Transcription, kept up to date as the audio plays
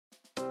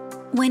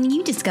When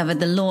you discovered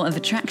the law of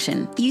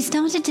attraction, you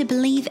started to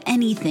believe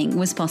anything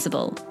was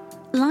possible.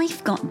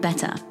 Life got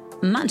better,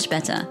 much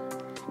better.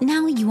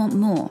 Now you want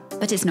more,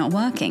 but it's not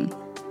working.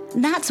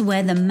 That's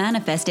where the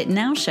Manifest It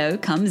Now show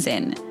comes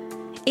in.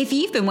 If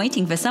you've been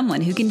waiting for someone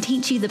who can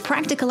teach you the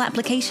practical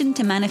application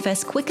to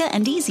manifest quicker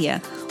and easier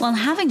while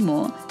having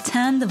more,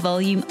 turn the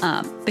volume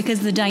up,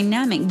 because the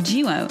dynamic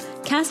duo,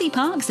 Cassie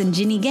Parks and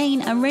Ginny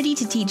Gain, are ready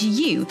to teach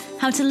you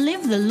how to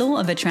live the law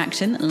of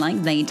attraction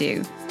like they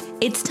do.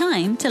 It's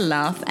time to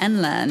laugh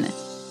and learn.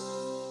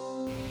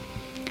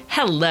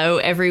 Hello,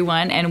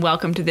 everyone, and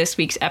welcome to this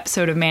week's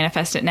episode of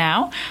Manifest It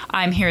Now.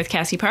 I'm here with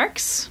Cassie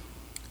Parks.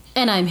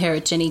 And I'm here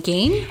with Ginny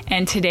Gain.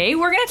 And today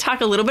we're going to talk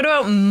a little bit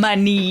about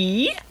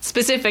money.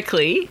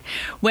 Specifically,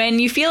 when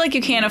you feel like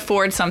you can't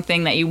afford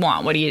something that you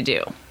want, what do you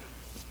do?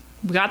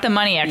 We got the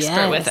money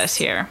expert with us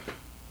here.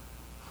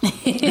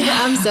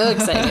 I'm so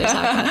excited to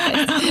talk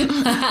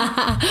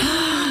about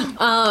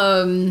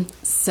this.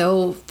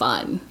 So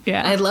fun.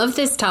 Yeah. I love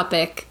this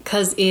topic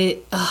because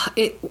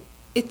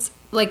it's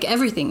like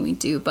everything we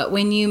do. But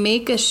when you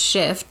make a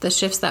shift, the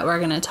shifts that we're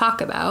going to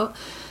talk about,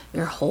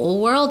 your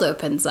whole world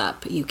opens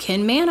up. You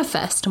can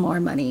manifest more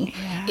money.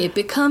 Yeah. It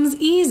becomes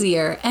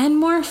easier and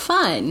more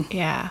fun.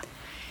 Yeah.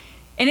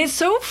 And it's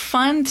so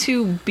fun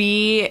to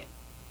be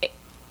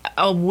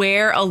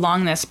aware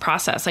along this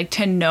process, like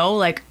to know,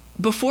 like,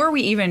 before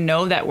we even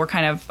know that we're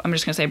kind of, I'm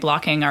just going to say,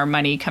 blocking our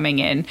money coming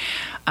in,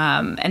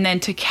 and then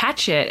to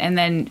catch it and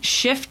then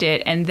shift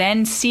it and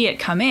then see it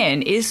come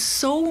in is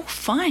so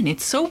fun.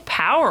 It's so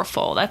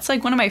powerful. That's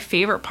like one of my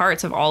favorite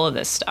parts of all of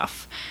this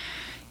stuff.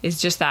 Is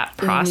just that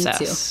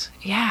process.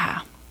 Me too.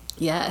 Yeah.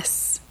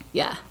 Yes.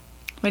 Yeah.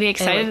 What are you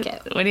excited?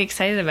 What are you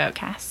excited about,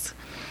 Cass?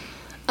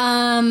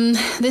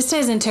 This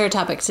ties into our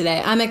topic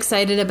today. I'm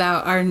excited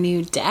about our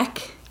new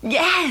deck.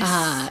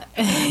 Yes.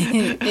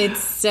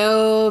 It's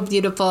so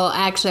beautiful.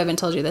 Actually, I haven't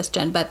told you this,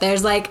 Jen, but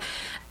there's like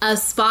a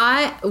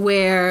spot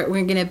where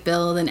we're going to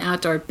build an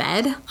outdoor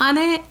bed on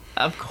it.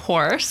 Of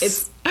course.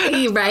 It's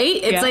right.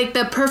 It's Yeah. like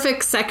the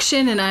perfect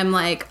section. And I'm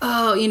like,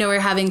 oh, we're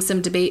having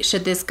some debate.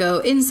 Should this go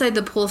inside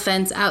the pool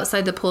fence,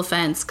 outside the pool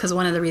fence? Because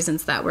one of the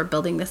reasons that we're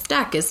building this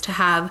deck is to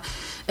have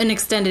an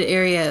extended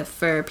area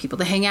for people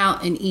to hang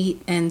out and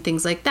eat and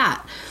things like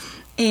that.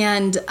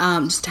 And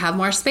just to have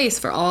more space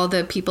for all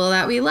the people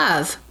that we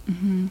love,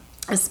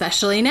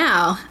 especially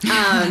now.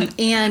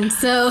 And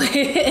so, so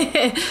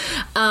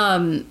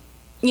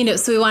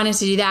we wanted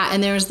to do that.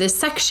 And there was this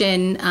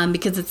section,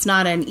 because it's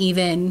not an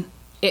even,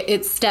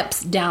 it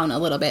steps down a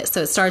little bit.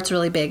 So it starts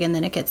really big and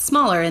then it gets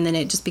smaller and then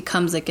it just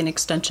becomes like an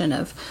extension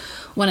of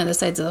one of the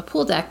sides of the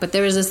pool deck. But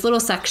there was this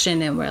little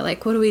section and we're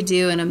like, what do we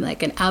do? And I'm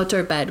like, an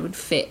outdoor bed would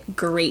fit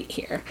great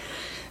here.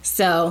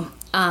 So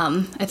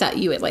I thought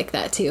you would like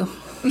that too.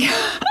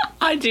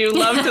 I do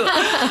love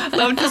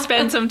to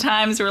spend some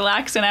times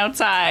relaxing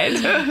outside.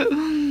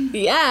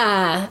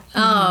 Yeah.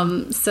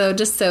 So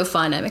just so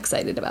fun. I'm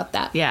excited about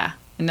that. Yeah.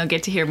 And they'll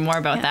get to hear more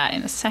about that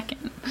in a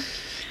second.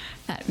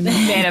 That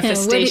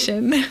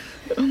manifestation.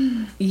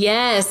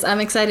 Yes,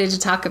 I'm excited to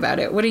talk about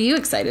it. What are you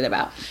excited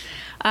about?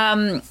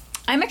 I'm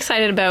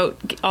excited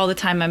about all the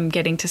time I'm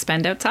getting to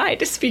spend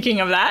outside. Speaking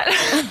of that.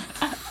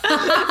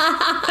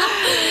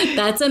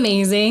 That's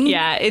amazing.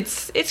 Yeah,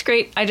 it's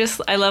great.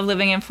 I love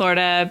living in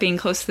Florida, being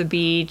close to the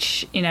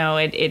beach.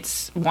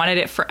 It's wanted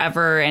it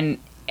forever, and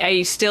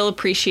I still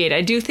appreciate.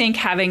 I do think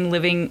having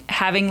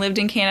lived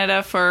in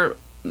Canada for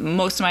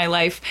most of my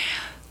life,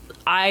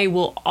 I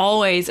will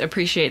always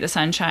appreciate the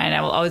sunshine.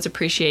 I will always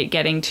appreciate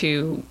getting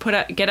to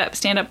get up,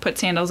 stand up, put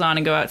sandals on,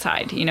 and go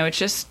outside. It's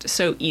just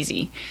so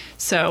easy.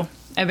 So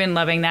I've been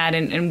loving that,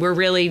 and we're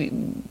really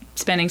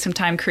spending some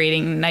time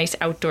creating nice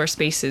outdoor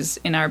spaces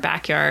in our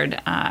backyard.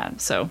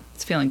 So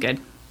it's feeling good.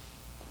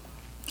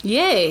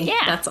 Yay.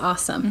 Yeah. That's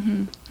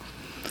awesome.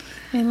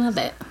 Mm-hmm. I love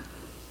it.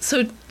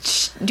 So do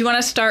you want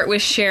to start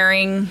with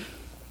sharing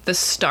the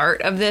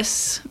start of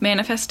this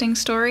manifesting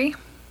story?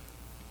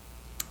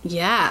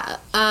 Yeah.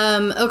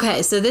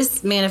 Okay. So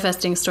this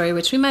manifesting story,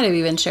 which we might have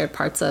even shared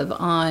parts of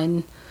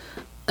on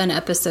an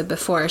episode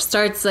before,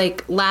 starts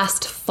like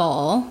last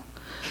fall.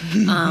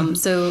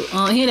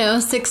 So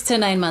 6 to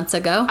 9 months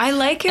ago. I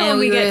like it when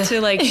we get to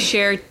like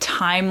share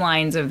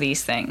timelines of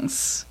these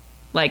things,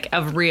 like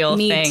of real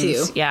things. Me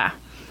too. Yeah.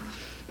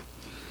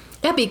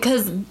 Yeah,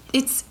 because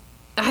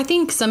I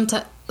think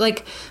sometimes,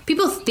 like,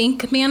 people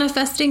think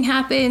manifesting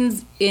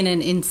happens in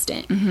an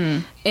instant.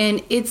 Mm-hmm.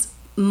 And it's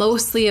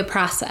mostly a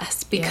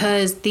process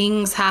because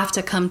things have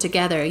to come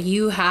together.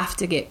 You have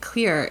to get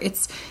clear.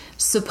 It's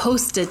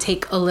supposed to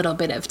take a little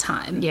bit of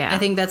time. Yeah. I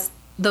think that's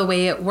the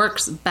way it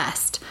works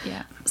best.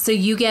 Yeah. So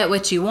you get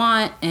what you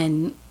want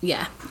and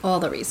all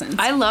the reasons.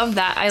 I love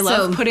that. I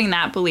love putting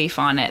that belief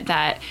on it,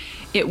 that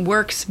it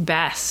works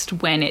best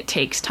when it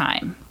takes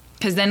time.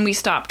 Because then we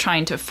stop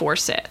trying to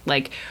force it.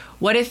 Like,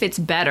 what if it's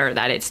better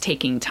that it's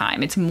taking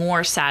time? It's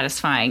more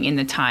satisfying in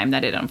the time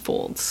that it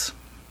unfolds.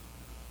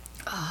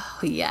 Oh,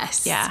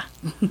 yes. Yeah.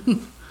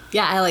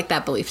 Yeah, I like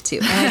that belief too.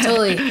 And I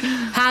totally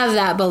have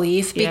that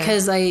belief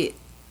because I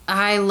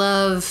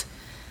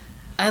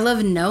I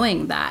love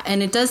knowing that.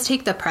 And it does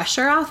take the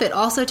pressure off. It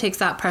also takes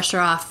that pressure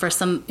off for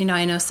some,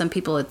 I know some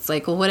people, it's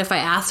like, well, what if I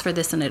ask for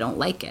this and I don't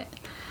like it?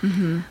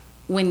 Mm-hmm.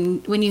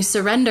 When you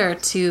surrender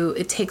to,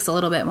 it takes a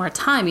little bit more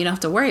time. You don't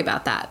have to worry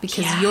about that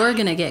because you're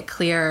going to get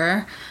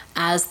clearer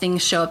as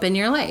things show up in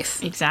your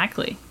life.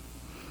 Exactly.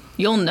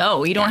 You'll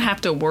know. You don't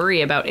have to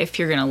worry about if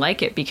you're going to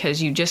like it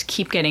because you just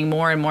keep getting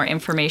more and more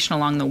information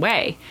along the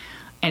way.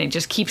 And it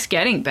just keeps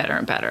getting better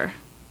and better.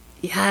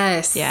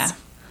 Yes. Yeah.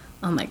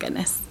 Oh my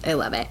goodness. I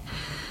love it.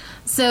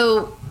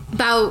 So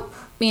about,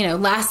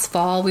 last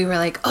fall we were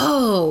like,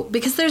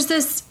 because there's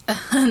this,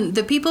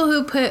 the people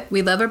who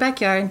we love our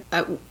backyard.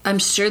 I'm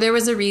sure there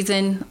was a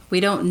reason.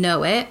 We don't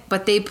know it,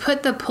 but they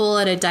put the pool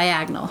at a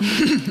diagonal,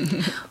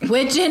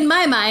 which in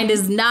my mind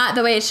is not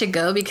the way it should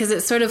go because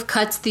it sort of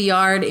cuts the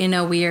yard in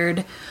a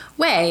weird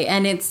way.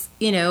 And it's,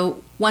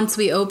 once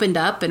we opened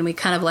up and we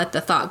kind of let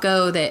the thought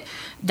go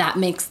that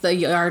makes the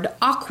yard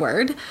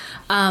awkward,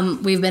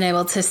 we've been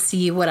able to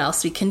see what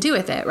else we can do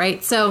with it,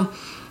 right? So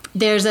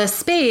there's a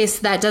space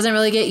that doesn't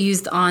really get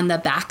used on the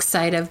back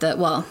side of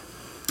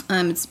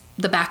it's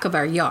the back of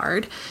our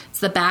yard. It's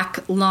the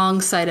back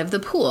long side of the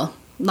pool,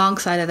 long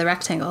side of the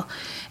rectangle.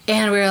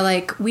 And we were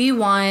like,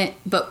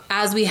 but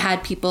as we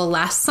had people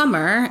last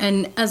summer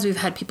and as we've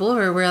had people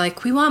over, we're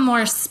like, we want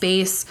more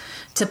space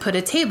to put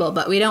a table,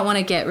 but we don't want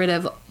to get rid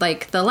of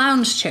like the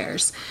lounge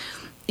chairs,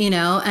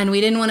 and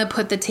we didn't want to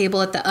put the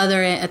table at the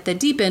other end, at the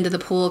deep end of the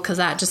pool because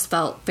that just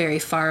felt very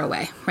far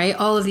away, right?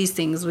 All of these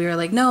things. We were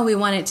like, no, we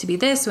want it to be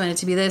this, we want it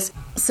to be this.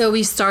 So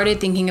we started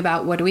thinking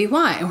about what do we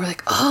want? And we're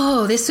like,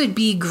 this would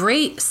be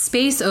great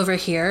space over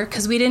here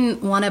because we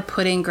didn't want to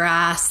put in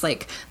grass.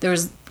 Like there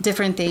was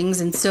different things.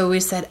 And so we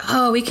said,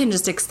 we can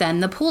just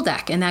extend the pool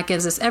deck and that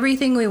gives us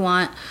everything we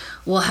want.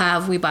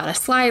 We bought a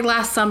slide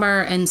last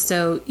summer. And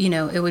so,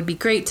 it would be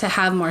great to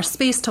have more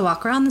space to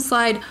walk around the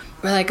slide.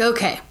 We're like,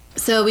 okay.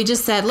 So we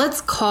just said,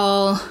 let's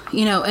call,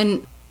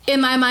 and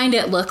in my mind,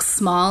 it looks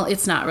small.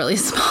 It's not really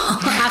small.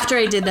 After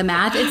I did the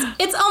math,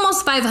 it's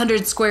almost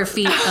 500 square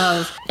feet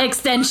of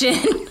extension.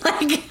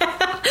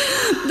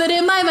 But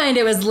in my mind,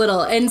 it was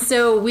little. And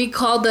so we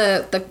called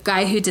the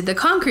guy who did the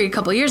concrete a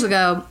couple years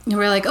ago. And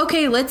we're like,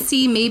 okay, let's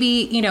see.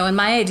 Maybe, and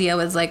my idea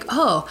was like,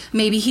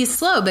 maybe he's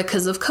slow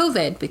because of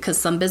COVID, because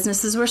some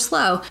businesses were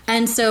slow.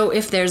 And so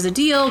if there's a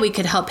deal, we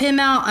could help him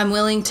out. I'm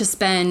willing to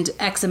spend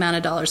X amount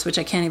of dollars, which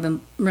I can't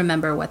even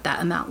remember what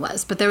that amount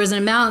was. But there was an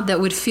amount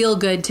that would feel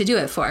good to do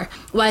it for.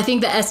 Well, I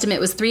think the estimate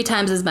was 3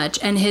 times as much,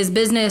 and his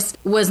business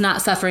was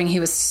not suffering. He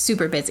was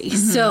super busy. Mm-hmm.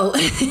 So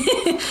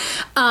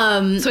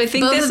I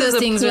think this is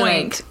a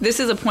point. This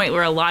is a point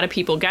where a lot of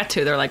people get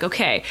to. They're like,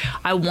 okay,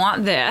 I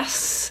want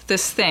this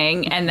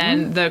thing, and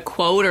then the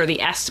quote or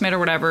the estimate or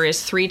whatever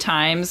is 3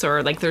 times,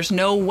 or like there's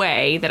no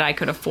way that I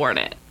could afford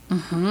it.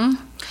 Mm-hmm.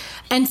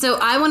 And so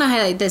I want to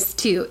highlight this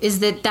too, is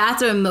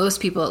that's where most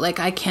people, like,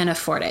 I can't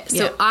afford it.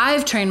 So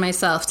I've trained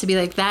myself to be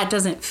like, that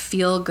doesn't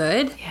feel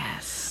good.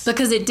 Yes.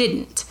 Because it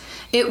didn't.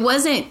 It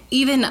wasn't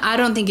even, I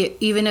don't think it,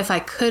 even if I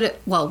could,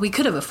 we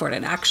could have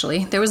afforded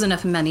actually. There was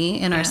enough money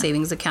in our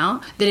savings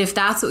account that if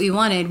that's what we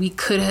wanted, we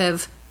could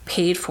have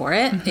paid for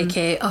it,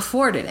 aka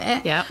afforded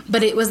it. Yep.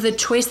 But it was the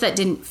choice that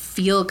didn't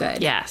feel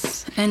good.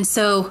 Yes. And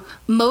so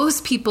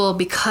most people,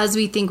 because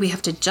we think we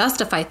have to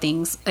justify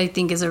things, I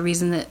think is a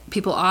reason that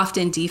people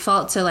often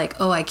default to like,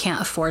 I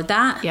can't afford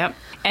that. Yep.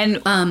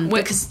 And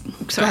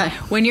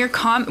when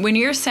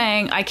you're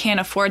saying I can't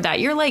afford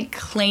that, you're like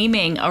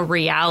claiming a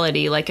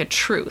reality, like a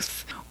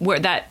truth, where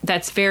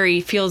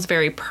feels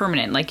very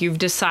permanent. Like you've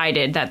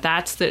decided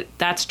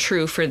that's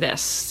true for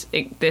this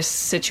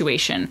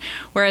situation.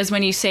 Whereas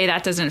when you say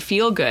that doesn't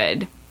feel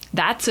good,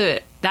 that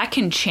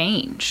can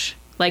change.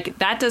 Like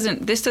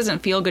this doesn't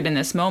feel good in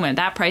this moment.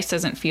 That price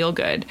doesn't feel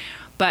good.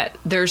 But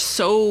there's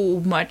so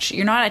much,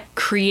 you're not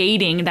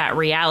creating that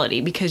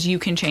reality because you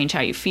can change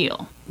how you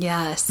feel.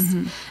 Yes.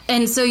 Mm-hmm.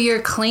 And so you're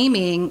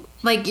claiming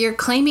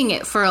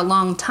it for a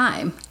long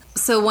time.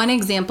 So one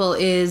example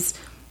is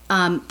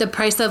the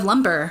price of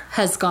lumber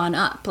has gone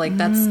up. Like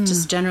that's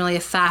just generally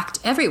a fact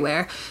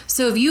everywhere.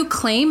 So if you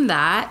claim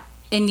that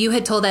and you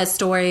had told that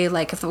story,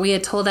 like if we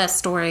had told that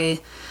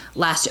story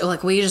last year,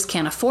 like we just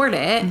can't afford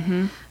it,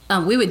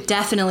 we would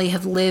definitely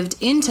have lived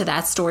into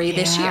that story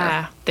this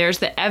year. There's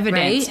the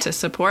evidence to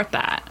support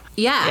that.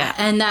 Yeah.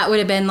 And that would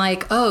have been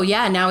like,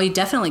 now we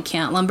definitely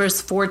can't.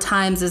 Lumber's 4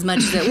 times as much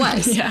as it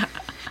was.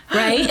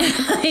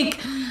 Right?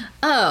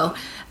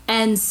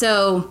 And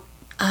so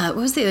what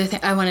was the other thing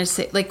I wanted to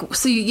say? Like,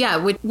 so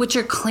what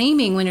you're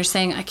claiming when you're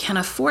saying I can't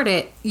afford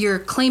it, you're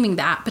claiming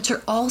that, but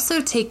you're also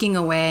taking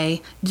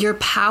away your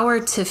power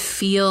to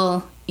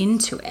feel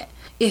into it.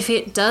 If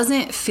it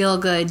doesn't feel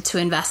good to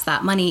invest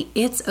that money,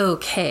 it's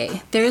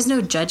okay. There is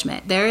no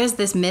judgment. There is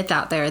this myth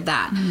out there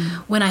that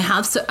when I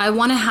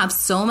want to have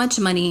so much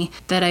money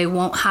that I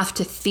won't have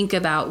to think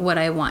about what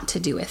I want to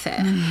do with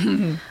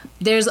it.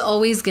 There's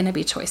always going to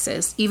be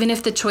choices. Even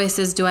if the choice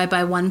is, do I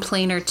buy 1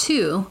 plane or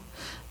 2?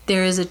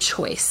 There is a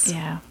choice.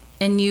 Yeah.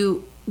 And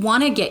you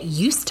want to get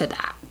used to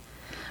that.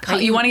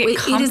 Right? You want to get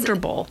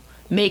comfortable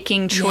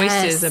making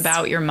choices Yes.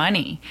 about your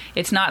money.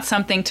 It's not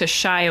something to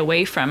shy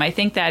away from. I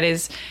think that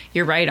is,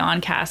 you're right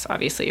on, Cass.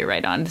 Obviously, you're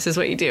right on. This is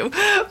what you do.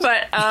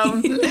 But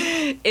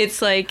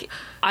it's like,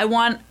 I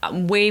want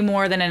way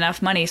more than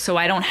enough money so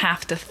I don't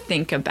have to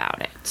think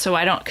about it.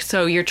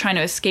 So you're trying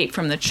to escape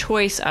from the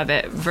choice of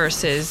it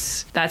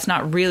versus that's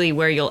not really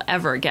where you'll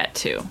ever get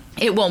to.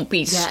 It won't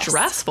be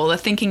stressful. The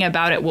thinking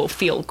about it will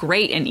feel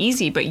great and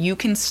easy, but you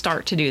can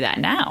start to do that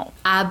now.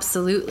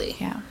 Absolutely.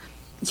 Yeah.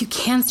 You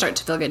can start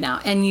to feel good now,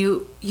 and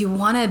you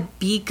want to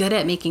be good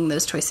at making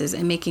those choices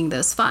and making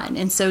those fun.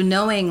 And so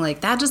knowing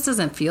like that just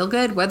doesn't feel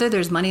good, whether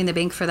there's money in the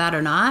bank for that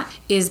or not,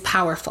 is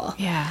powerful.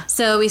 Yeah.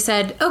 So we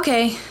said,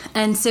 okay.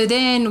 And so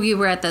then we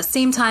were at the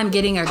same time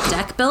getting our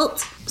deck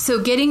built. So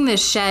getting the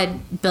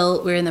shed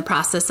built, we're in the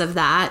process of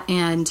that.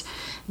 And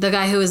the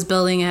guy who was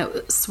building it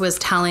was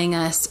telling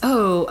us,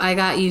 oh, I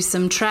got you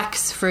some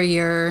Trex for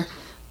your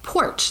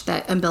porch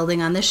that I'm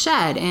building on the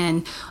shed.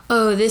 And,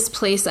 oh, this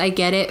place, I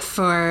get it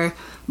for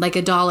like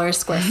 $1 a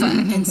square foot.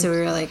 And so we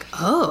were like,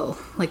 oh,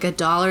 like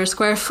 $1 a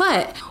square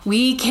foot.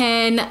 We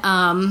can,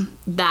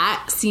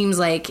 that seems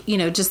like, you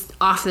know, just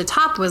off the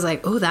top was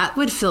like, oh, that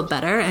would feel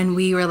better. And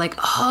we were like,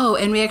 oh,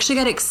 and we actually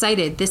got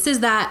excited. This is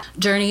that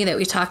journey that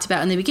we talked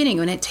about in the beginning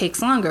when it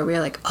takes longer. We were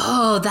like,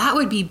 oh, that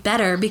would be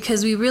better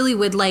because we really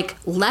would like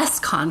less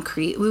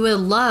concrete. We would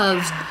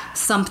love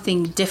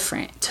something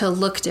different, to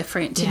look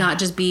different, to not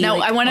just be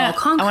like, all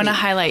concrete. I want to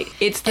highlight,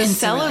 it's the And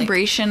so we're like-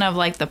 celebration of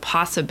like the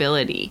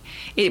possibility.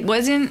 It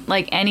wasn't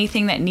like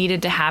anything that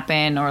needed to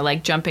happen or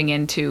like jumping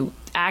into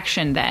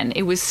action then.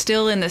 It was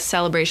still in the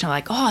celebration of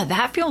like, oh,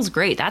 that feels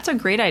great. That's a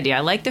great idea.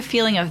 I like the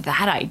feeling of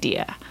that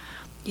idea.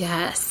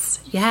 Yes.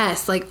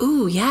 Like,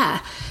 ooh,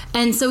 yeah.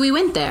 And so we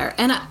went there.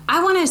 And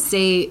I want to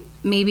say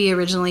maybe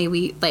originally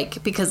we,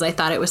 like, because I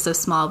thought it was so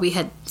small, we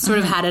had sort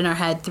of had in our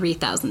head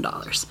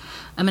 $3,000.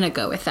 I'm going to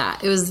go with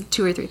that. It was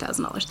 $2,000 or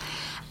 $3,000.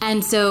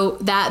 And so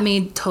that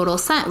made total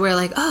sense. We're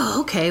like,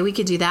 oh, okay, we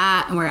could do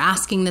that. And we're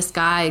asking this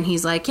guy, and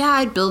he's like, yeah,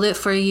 I'd build it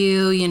for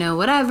you, you know,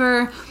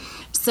 whatever.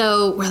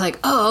 So we're like,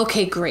 oh,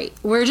 okay, great.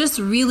 We're just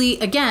really,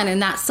 again, in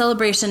that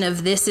celebration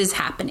of this is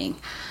happening.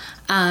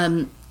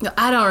 I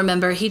don't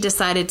remember. He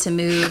decided to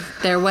move.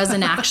 There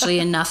wasn't actually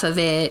enough of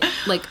it.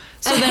 Like,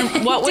 So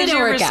then what was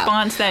your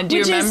response then? Do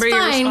you remember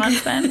your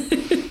response then?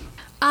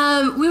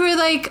 We were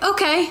like,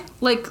 okay,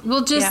 like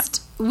we'll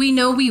just, we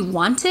know we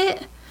want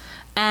it.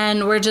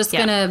 And we're just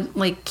going to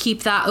like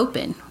keep that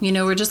open. You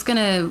know, we're just going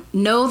to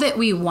know that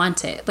we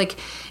want it. Like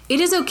it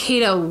is okay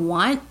to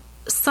want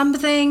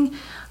something.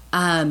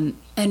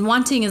 And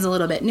wanting is a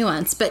little bit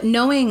nuanced, but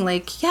knowing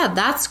like, yeah,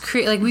 that's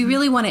like we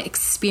really want to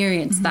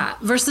experience that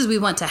versus we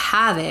want to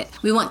have it.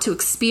 We want to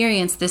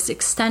experience this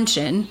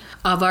extension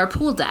of our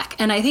pool deck.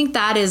 And I think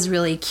that is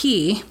really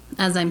key,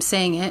 as I'm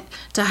saying it,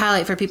 to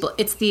highlight for people.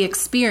 It's the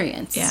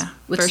experience. Yeah.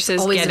 Which Versus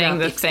is always getting about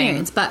the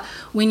experience. thing. But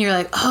when you're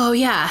like, oh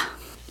yeah,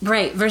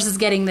 right, versus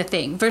getting the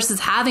thing, versus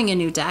having a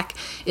new deck,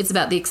 it's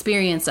about the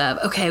experience of,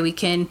 okay, we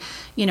can,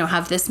 you know,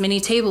 have this many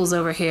tables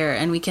over here,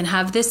 and we can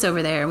have this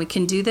over there, and we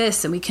can do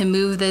this, and we can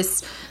move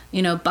this,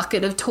 you know,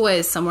 bucket of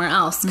toys somewhere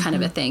else, kind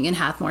of a thing, and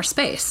have more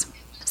space.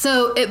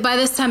 So by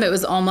this time it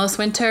was almost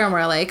winter, and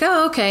we're like,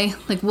 oh, okay,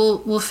 like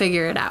we'll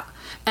figure it out.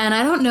 And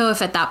I don't know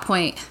if at that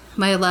point,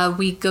 my love,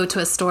 we go to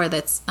a store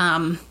that's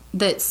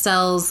that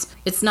sells,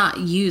 it's not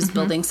used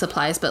building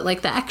supplies, but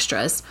like the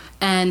extras.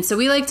 And so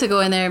we like to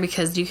go in there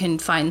because you can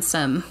find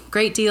some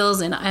great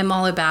deals, and I'm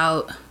all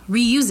about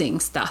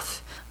reusing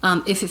stuff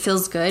if it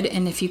feels good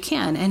and if you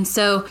can. And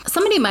so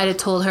somebody might have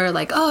told her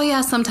like, oh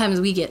yeah,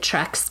 sometimes we get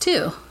Trex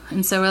too.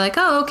 And so we're like,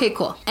 oh, okay,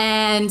 cool.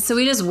 And so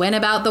we just went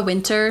about the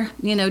winter,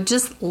 you know,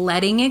 just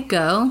letting it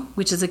go,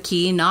 which is a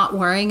key, not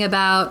worrying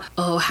about,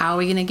 oh, how are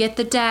we going to get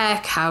the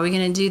deck? How are we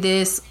going to do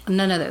this?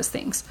 None of those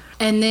things.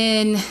 And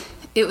then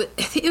I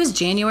think it was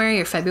January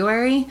or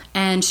February,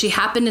 and she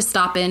happened to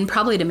stop in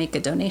probably to make a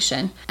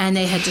donation, and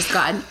they had just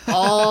gotten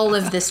all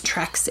of this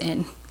Trex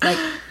in,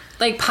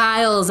 like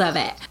piles of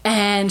it.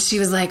 And she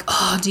was like,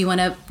 oh, do you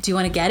want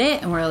to get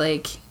it? And we're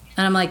like,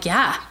 and I'm like,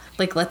 yeah,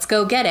 like, let's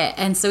go get it.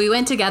 And so we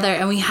went together,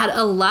 and we had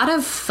a lot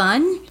of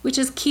fun, which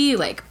is key,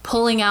 like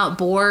pulling out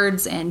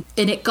boards, and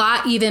it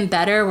got even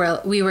better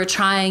where we were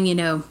trying, you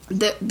know,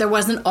 there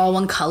wasn't all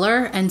one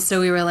color. And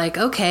so we were like,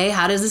 okay,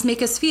 how does this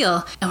make us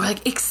feel? And we're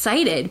like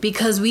excited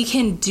because we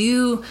can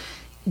do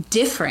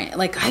different.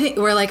 Like, I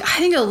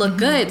think it'll look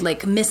good,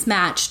 like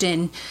mismatched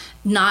and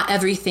not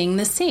everything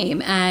the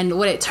same. And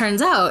what it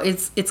turns out,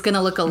 it's going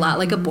to look a lot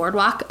like a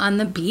boardwalk on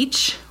the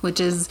beach, which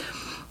is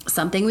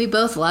something we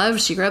both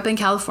love. She grew up in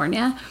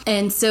California.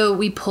 And so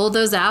we pulled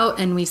those out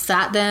and we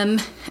sat them.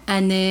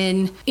 And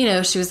then, you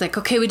know, she was like,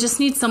 okay, we just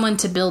need someone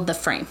to build the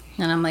frame.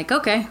 And I'm like,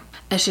 okay.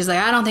 And she's like,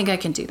 I don't think I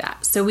can do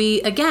that. So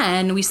we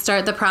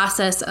start the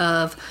process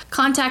of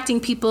contacting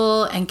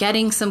people and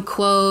getting some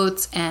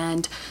quotes.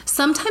 And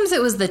sometimes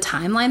it was the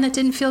timeline that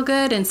didn't feel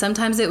good. And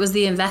sometimes it was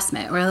the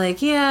investment. We're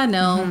like, yeah,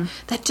 no,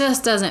 that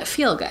just doesn't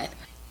feel good.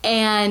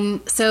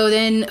 And so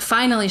then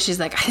finally she's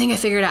like, I think I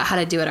figured out how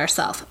to do it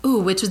ourselves.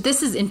 Ooh,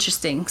 this is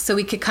interesting. So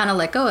we could kind of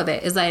let go of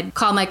it. Is I'd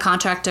call my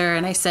contractor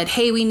and I said,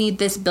 hey, we need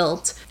this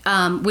built.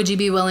 Would you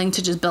be willing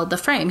to just build the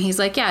frame? He's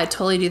like, yeah, I'd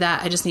totally do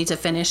that. I just need to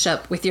finish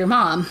up with your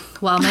mom.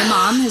 Well, my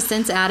mom has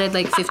since added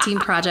like 15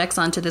 projects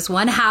onto this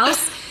one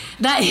house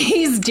that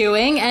he's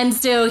doing. And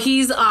so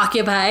he's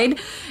occupied.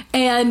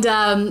 And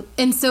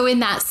so in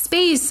that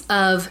space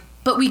of,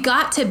 but we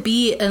got to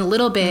be a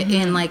little bit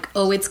in like,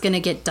 oh, it's going to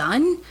get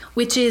done,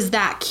 which is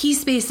that key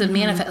space of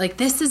manifest. Like,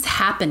 this is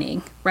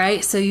happening,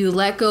 right? So you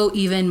let go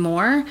even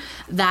more.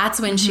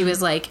 That's when she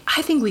was like,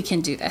 I think we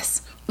can do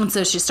this. And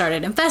so she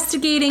started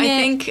investigating it. I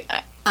think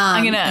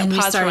I'm going to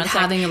pause we started for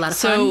one having a lot of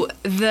so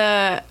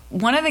fun.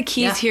 One of the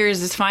keys here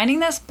is finding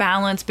this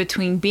balance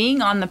between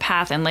being on the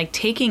path and like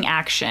taking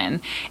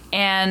action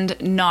and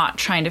not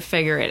trying to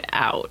figure it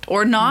out,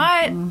 or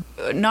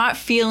not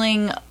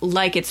feeling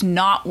like it's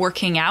not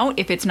working out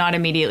if it's not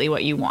immediately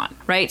what you want,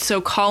 right? So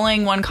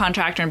calling one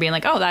contractor and being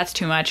like, oh, that's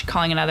too much.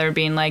 Calling another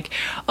being like,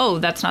 oh,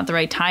 that's not the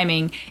right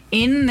timing.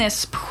 In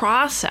this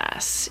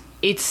process,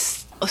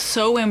 it's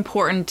so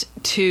important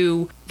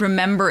to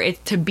remember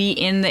it, to be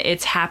in the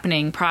it's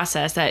happening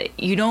process, that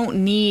you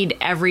don't need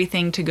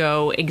everything to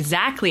go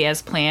exactly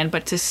as planned,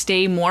 but to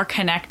stay more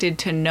connected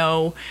to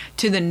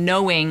the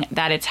knowing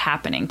that it's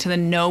happening, to the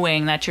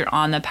knowing that you're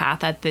on the path,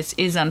 that this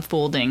is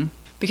unfolding.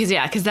 Because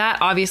that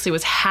obviously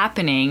was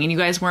happening and you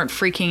guys weren't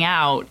freaking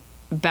out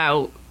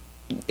about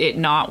it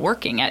not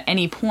working at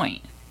any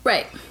point.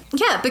 Right.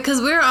 Yeah,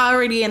 because we're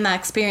already in that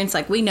experience.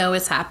 Like, we know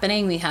it's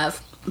happening. We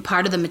have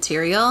part of the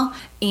material.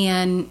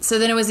 And so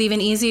then it was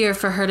even easier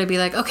for her to be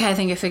like, okay, I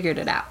think I figured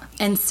it out.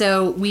 And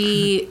so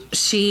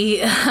she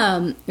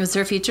it was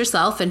her future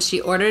self, and she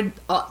ordered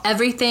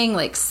everything,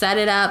 like set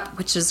it up,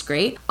 which is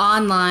great,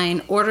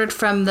 online, ordered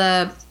from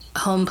the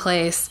home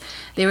place.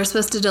 They were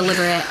supposed to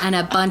deliver it, and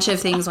a bunch of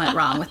things went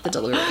wrong with the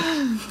delivery.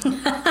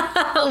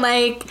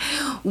 Like,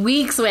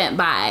 weeks went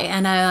by,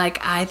 and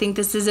I think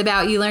this is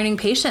about you learning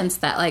patience,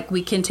 that like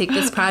we can take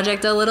this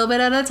project a little bit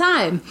at a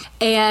time.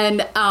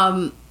 And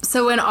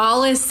so when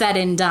all is said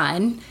and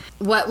done,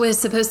 what was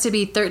supposed to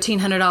be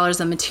 $1,300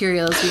 of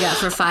materials we got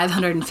for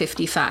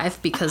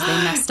 $555 because they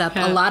messed up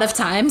a lot of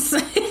times.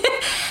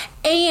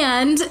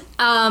 And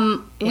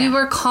we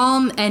were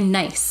calm and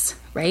nice.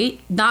 Right?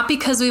 Not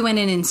because we went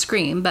in and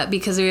screamed, but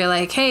because we were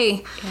like,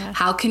 hey,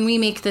 how can we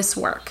make this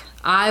work?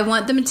 I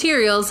want the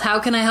materials. How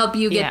can I help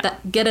you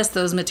get us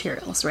those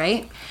materials,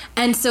 right?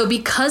 And so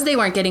because they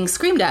weren't getting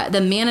screamed at,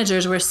 the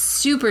managers were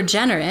super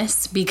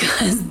generous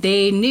because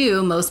they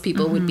knew most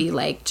people would be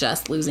like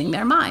just losing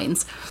their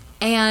minds.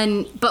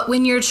 But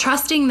when you're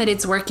trusting that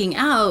it's working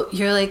out,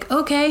 you're like,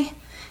 okay,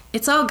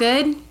 it's all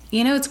good.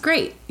 It's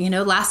great.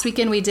 Last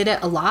weekend we did it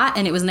a lot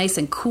and it was nice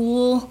and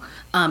cool.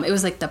 It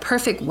was like the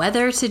perfect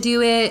weather to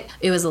do it.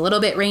 It was a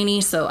little bit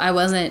rainy, so I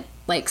wasn't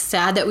like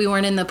sad that we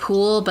weren't in the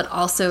pool, but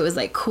also it was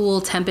like cool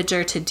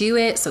temperature to do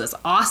it. So it was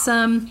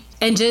awesome.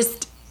 And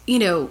just,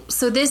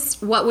 so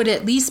this, what would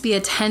at least be a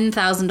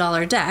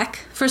 $10,000 deck.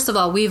 First of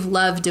all, we've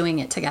loved doing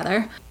it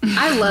together.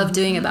 I love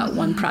doing about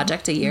one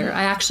project a year.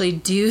 I actually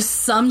do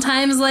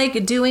sometimes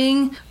like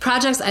doing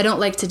projects. I don't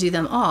like to do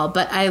them all,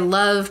 but I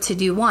love to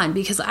do one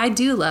because I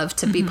do love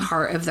to be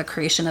part of the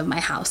creation of my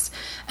house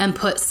and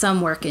put some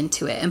work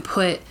into it and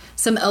put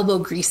some elbow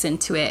grease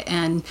into it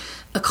and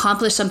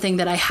accomplish something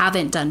that I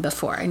haven't done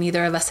before. And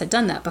neither of us had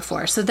done that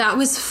before. So that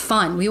was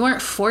fun. We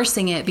weren't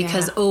forcing it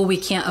because, we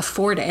can't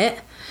afford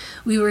it.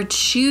 We were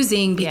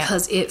choosing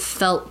because it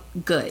felt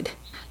good.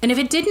 And if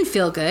it didn't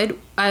feel good,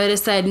 I would have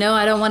said, no,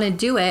 I don't want to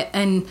do it.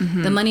 And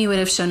the money would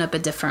have shown up a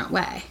different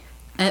way.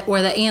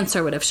 Or the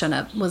answer would have shown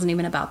up. It wasn't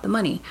even about the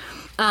money.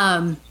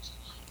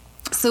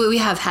 So we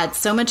have had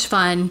so much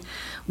fun.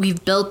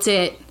 We've built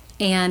it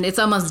and it's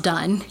almost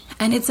done.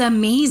 And it's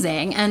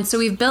amazing. And so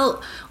we've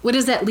built what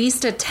is at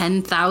least a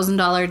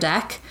 $10,000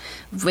 deck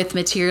with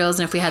materials.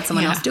 And if we had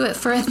someone else do it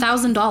for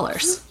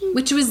 $1,000,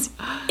 which was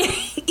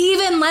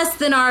even less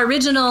than our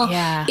original,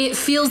 it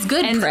feels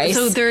good price.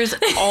 So there's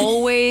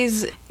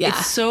always,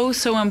 it's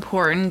so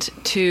important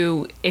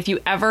to, if you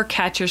ever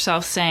catch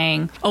yourself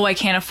saying, oh, I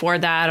can't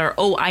afford that, or,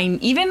 oh, I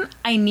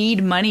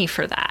need money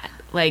for that.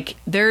 Like,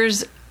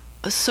 there's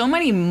so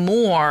many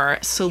more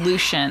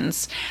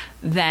solutions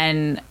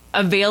than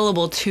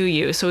available to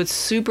you. So it's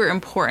super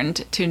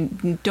important to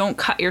don't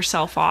cut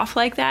yourself off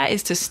like that,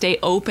 is to stay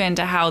open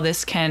to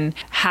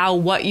how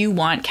what you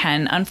want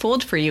can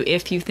unfold for you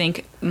if you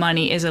think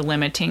money is a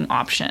limiting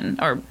option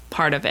or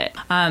part of it.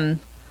 And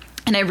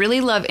I really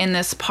love in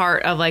this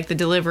part of like the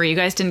delivery, you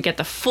guys didn't get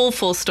the full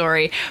Mm-hmm.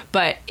 story,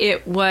 but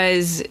it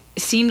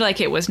seemed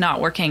like it was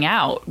not working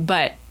out,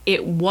 but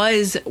it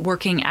was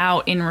working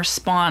out in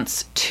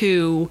response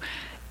to,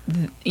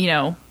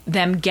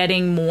 them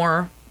getting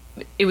more.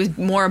 It was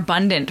more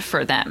abundant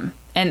for them.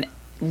 And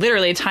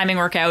literally timing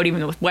work out,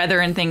 even with weather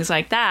and things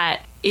like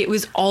that, it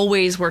was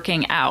always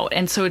working out.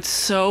 And so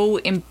it's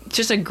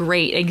just a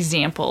great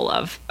example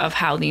of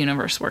how the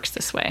universe works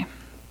this way.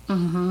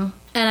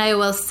 And I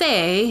will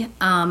say,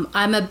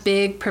 I'm a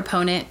big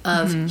proponent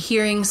of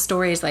hearing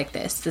stories like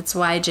this. That's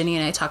why Jenny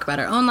and I talk about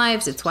our own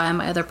lives. It's why on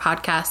my other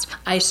podcast,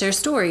 I share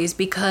stories,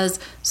 because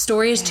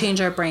stories change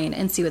our brain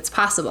and see what's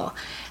possible.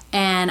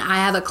 And I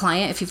have a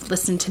client, if you've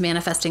listened to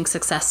Manifesting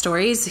Success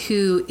Stories,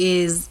 who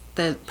is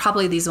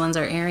probably these ones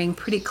are airing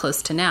pretty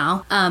close to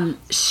now.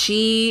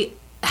 She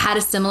had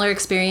a similar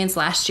experience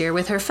last year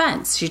with her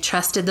fence. She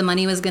trusted the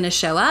money was going to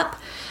show up,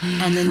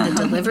 and then the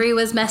delivery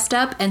was messed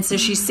up, and so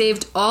she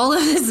saved all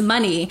of this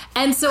money.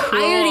 And so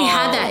I already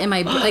had that in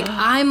my,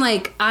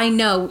 I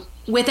know,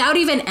 without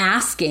even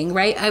asking,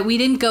 right? We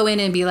didn't go in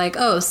and be like,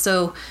 oh,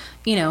 so,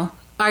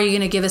 are you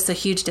going to give us a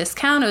huge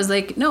discount? I was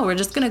like, no, we're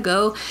just going to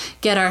go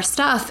get our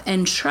stuff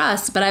and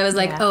trust. But I was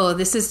like, oh,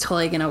 this is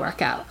totally going to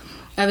work out.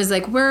 I was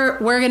like, we're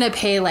going to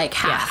pay like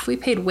half. We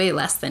paid way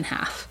less than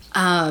half.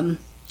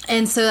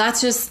 And so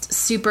that's just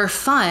super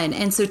fun.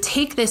 And so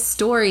take this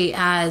story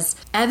as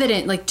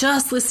evident, like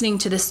just listening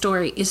to this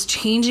story is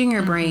changing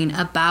your brain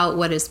about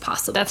what is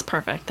possible. That's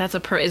perfect.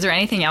 Is there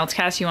anything else,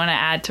 Cass, you want to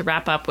add to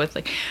wrap up with,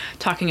 like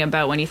talking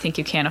about when you think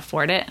you can't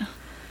afford it?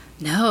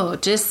 No,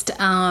 just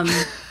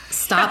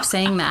stop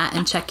saying that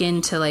and check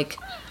into like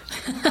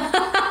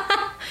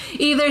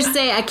either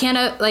say I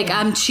can't,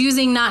 I'm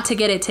choosing not to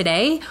get it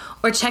today,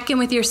 or check in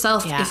with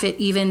yourself if it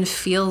even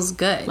feels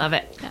good. Love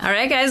it. Yeah. All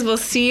right, guys, we'll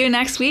see you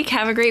next week.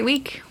 Have a great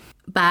week.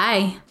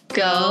 Bye.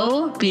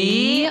 Go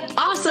be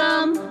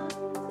awesome.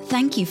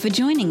 Thank you for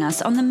joining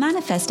us on the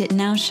Manifest It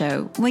Now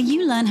show, where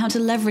you learn how to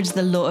leverage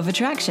the law of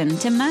attraction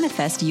to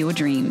manifest your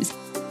dreams.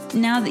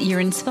 Now that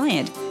you're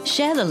inspired,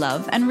 share the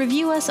love and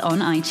review us on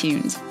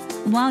iTunes.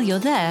 While you're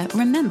there,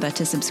 remember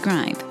to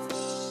subscribe.